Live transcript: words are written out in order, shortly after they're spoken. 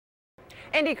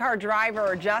IndyCar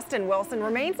driver Justin Wilson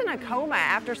remains in a coma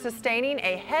after sustaining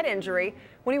a head injury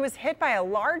when he was hit by a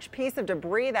large piece of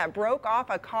debris that broke off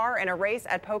a car in a race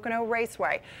at Pocono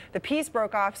Raceway. The piece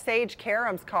broke off Sage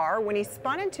Karam's car when he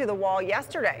spun into the wall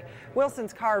yesterday.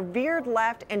 Wilson's car veered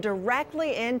left and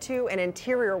directly into an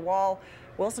interior wall.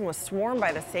 Wilson was swarmed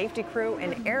by the safety crew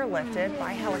and airlifted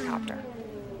by helicopter.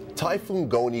 Typhoon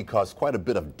Goni caused quite a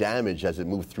bit of damage as it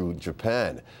moved through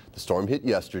Japan. The storm hit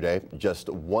yesterday, just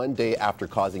one day after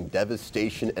causing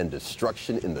devastation and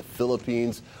destruction in the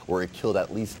Philippines, where it killed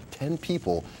at least 10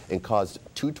 people and caused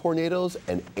 2 tornadoes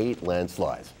and 8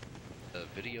 landslides.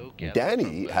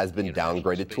 Danny has been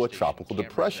downgraded to a tropical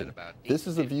depression. This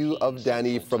is a view of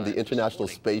Danny from the International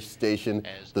Space Station.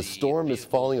 The storm is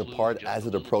falling apart as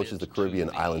it approaches the Caribbean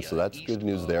islands, so that's good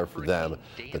news there for them.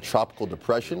 The tropical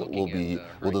depression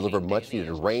will deliver much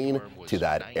needed rain to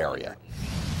that area.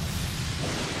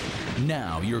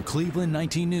 Now your Cleveland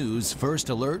 19 News First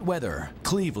Alert weather.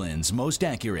 Cleveland's most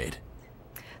accurate.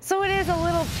 So it is a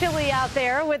little chilly out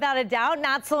there, without a doubt.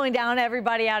 Not slowing down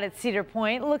everybody out at Cedar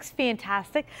Point. It looks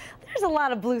fantastic. There's a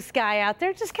lot of blue sky out there.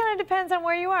 It just kind of depends on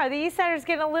where you are. The east side is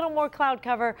getting a little more cloud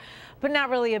cover, but not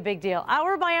really a big deal.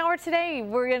 Hour by hour today,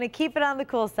 we're going to keep it on the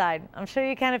cool side. I'm sure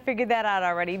you kind of figured that out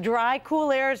already. Dry,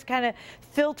 cool air is kind of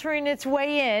filtering its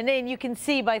way in, and you can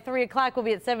see by 3 o'clock we'll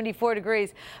be at 74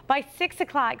 degrees. By 6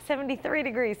 o'clock, 73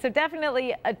 degrees. So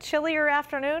definitely a chillier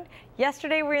afternoon.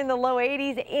 Yesterday we were in the low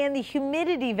 80s, and the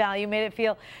humidity value made it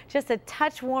feel just a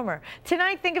touch warmer.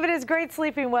 Tonight, think of it as great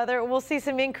sleeping weather. We'll see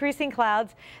some increasing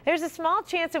clouds. There's a small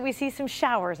chance that we see some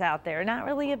showers out there. Not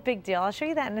really a big deal. I'll show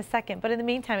you that in a second. But in the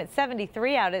meantime, it's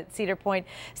 73 out at Cedar Point,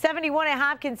 71 at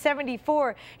Hopkins,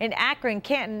 74 in Akron,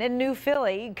 Canton, and New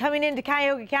Philly. Coming into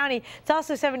Cuyahoga County, it's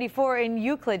also 74 in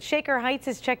Euclid. Shaker Heights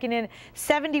is checking in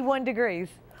 71 degrees.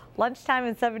 Lunchtime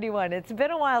in 71. It's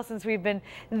been a while since we've been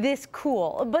this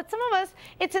cool, but some of us,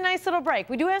 it's a nice little break.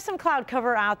 We do have some cloud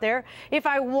cover out there. If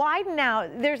I widen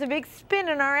out, there's a big spin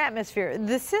in our atmosphere.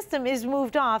 The system is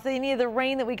moved off. Any of the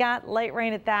rain that we got, light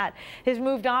rain at that, has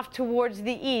moved off towards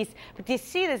the east. But you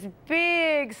see this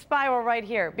big spiral right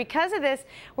here. Because of this,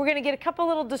 we're going to get a couple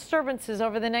little disturbances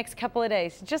over the next couple of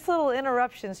days. Just little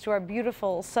interruptions to our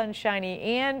beautiful, sunshiny,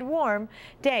 and warm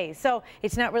days. So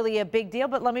it's not really a big deal,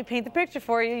 but let me paint the picture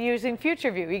for you using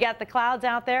future view. You got the clouds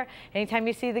out there. Anytime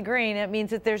you see the green, it means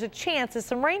that there's a chance of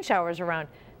some rain showers around.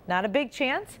 Not a big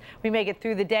chance. We make it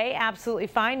through the day absolutely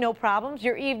fine, no problems.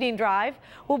 Your evening drive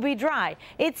will be dry.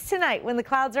 It's tonight when the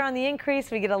clouds are on the increase.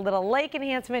 We get a little lake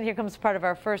enhancement. Here comes part of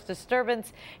our first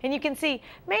disturbance. And you can see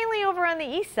mainly over on the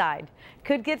east side.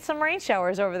 Could get some rain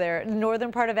showers over there. The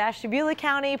northern part of Ashtabula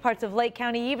County, parts of Lake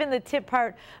County, even the tip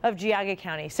part of Geauga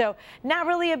County. So not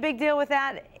really a big deal with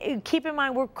that. Keep in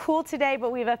mind we're cool today,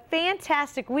 but we have a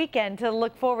fantastic weekend to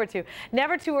look forward to.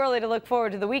 Never too early to look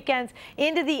forward to the weekends.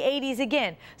 Into the 80s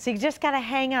again. So you just got to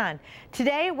hang on.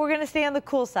 Today, we're going to stay on the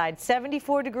cool side.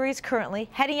 74 degrees currently.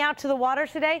 Heading out to the water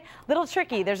today, little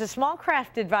tricky. There's a small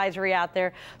craft advisory out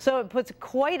there, so it puts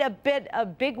quite a bit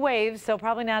of big waves, so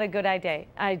probably not a good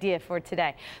idea for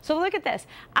today. So look at this.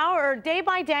 Our day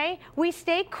by day, we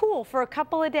stay cool for a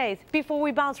couple of days before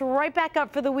we bounce right back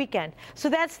up for the weekend. So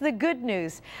that's the good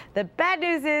news. The bad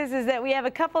news is that we have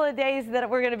a couple of days that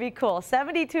we're going to be cool.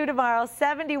 72 tomorrow,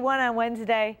 71 on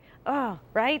Wednesday. Oh,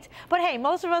 right? But hey,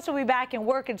 most of us will be back in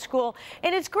work and school,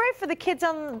 and it's great for the kids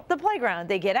on the playground.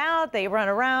 They get out, they run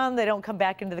around, they don't come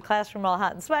back into the classroom all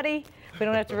hot and sweaty. We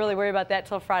don't have to really worry about that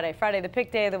till Friday. Friday, the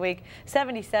pick day of the week,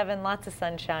 77, lots of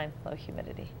sunshine, low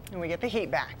humidity. And we get the heat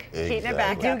back. Exactly. Heating it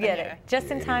back. We do get it. Just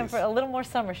in time for a little more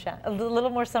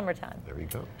summertime. There you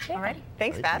go. All right.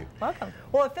 Thanks, Beth. Welcome.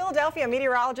 Well, a Philadelphia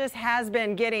meteorologist has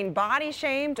been getting body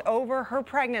shamed over her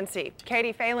pregnancy.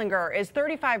 Katie Falinger is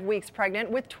 35 weeks pregnant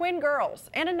with twin girls,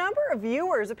 and a number of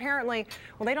viewers apparently,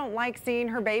 well, they don't like seeing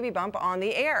her baby bump on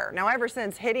the air. Now, ever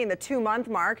since hitting the 2-month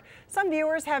mark, some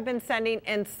viewers have been sending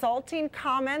insulting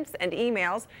comments and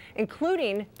emails,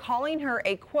 including calling her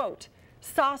a, quote,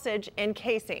 sausage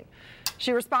encasing.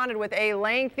 She responded with a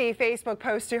lengthy Facebook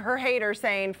post to her haters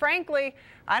saying, frankly,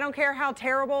 I don't care how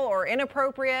terrible or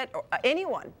inappropriate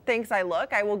anyone thinks I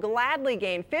look. I will gladly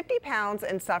gain 50 pounds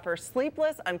and suffer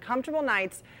sleepless, uncomfortable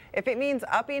nights if it means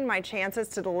upping my chances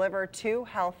to deliver 2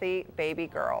 healthy baby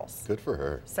girls. Good for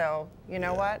her. So, you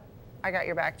know what? I got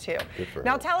your back too. Good for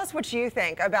now her. tell us what you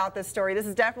think about this story. This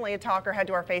is definitely a talker. Head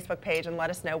to our Facebook page and let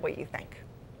us know what you think.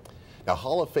 Now,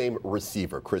 Hall of Fame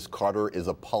receiver Chris Carter is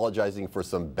apologizing for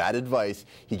some bad advice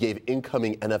he gave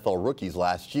incoming NFL rookies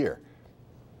last year.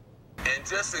 And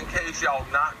just in case y'all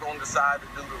not going to decide to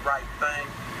do the right thing,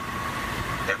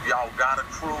 if y'all got a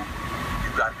crew,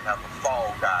 you got to have a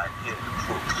fall guy in the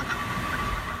crew.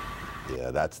 Yeah,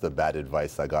 That's the bad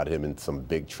advice that got him in some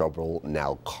big trouble.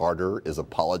 Now Carter is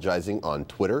apologizing on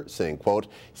Twitter, saying, quote,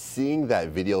 "Seeing that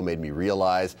video made me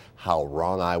realize how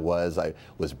wrong I was. I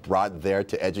was brought there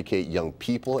to educate young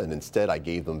people, and instead I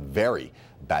gave them very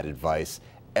bad advice.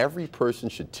 Every person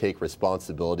should take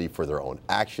responsibility for their own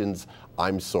actions.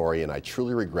 I'm sorry, and I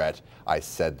truly regret I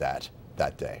said that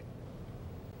day."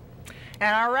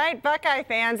 And all right, Buckeye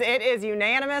fans, it is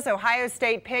unanimous. Ohio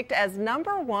State picked as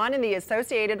 #1 in the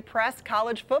Associated Press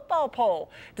college football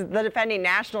poll. The defending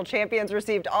national champions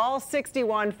received all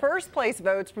 61 first-place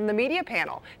votes from the media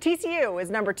panel. TCU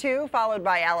is #2, followed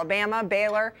by Alabama,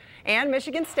 Baylor, and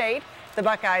Michigan State. The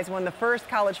Buckeyes won the first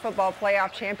college football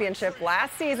playoff championship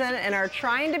last season and are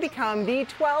trying to become the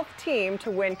 12th team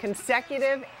to win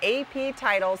consecutive AP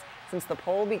titles since the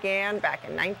poll began back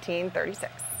in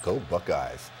 1936. Go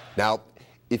Buckeyes. Now,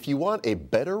 if you want a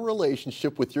better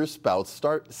relationship with your spouse,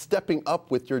 start stepping up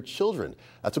with your children.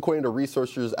 That's according to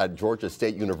researchers at Georgia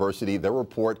State University. Their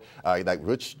report,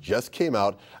 which just came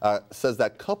out, says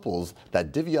that couples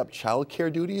that divvy up child care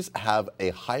duties have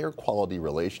a higher quality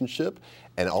relationship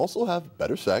and also have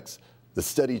better sex. The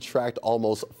study tracked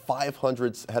almost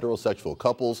 500 heterosexual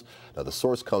couples. Now, the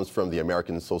source comes from the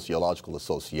American Sociological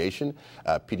Association,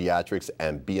 Pediatrics,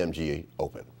 and BMG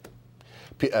Open.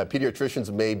 Pediatricians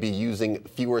may be using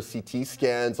fewer CT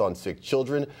scans on sick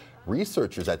children.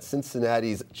 Researchers at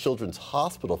Cincinnati's Children's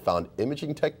Hospital found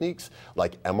imaging techniques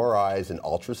like MRIs and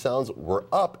ultrasounds were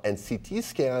up, and CT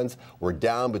scans were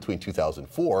down between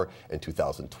 2004 and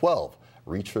 2012.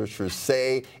 Researchers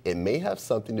say it may have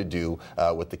something to do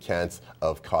with the chance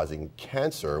of causing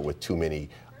cancer with too many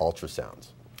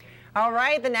ultrasounds. All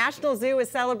right, the National Zoo is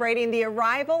celebrating the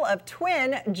arrival of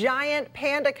twin giant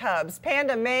panda cubs.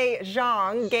 Panda Mei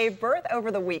Zhang gave birth over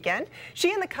the weekend.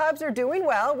 She and the cubs are doing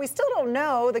well. We still don't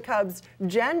know the cubs'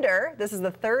 gender. This is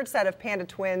the third set of panda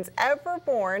twins ever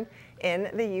born in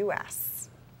the U.S.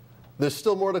 There's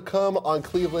still more to come on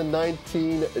Cleveland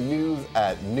 19 News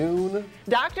at noon.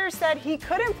 Doctors said he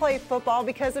couldn't play football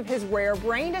because of his rare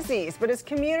brain disease, but his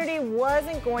community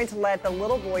wasn't going to let the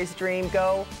little boy's dream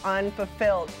go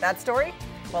unfulfilled. That story?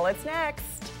 Well, it's next.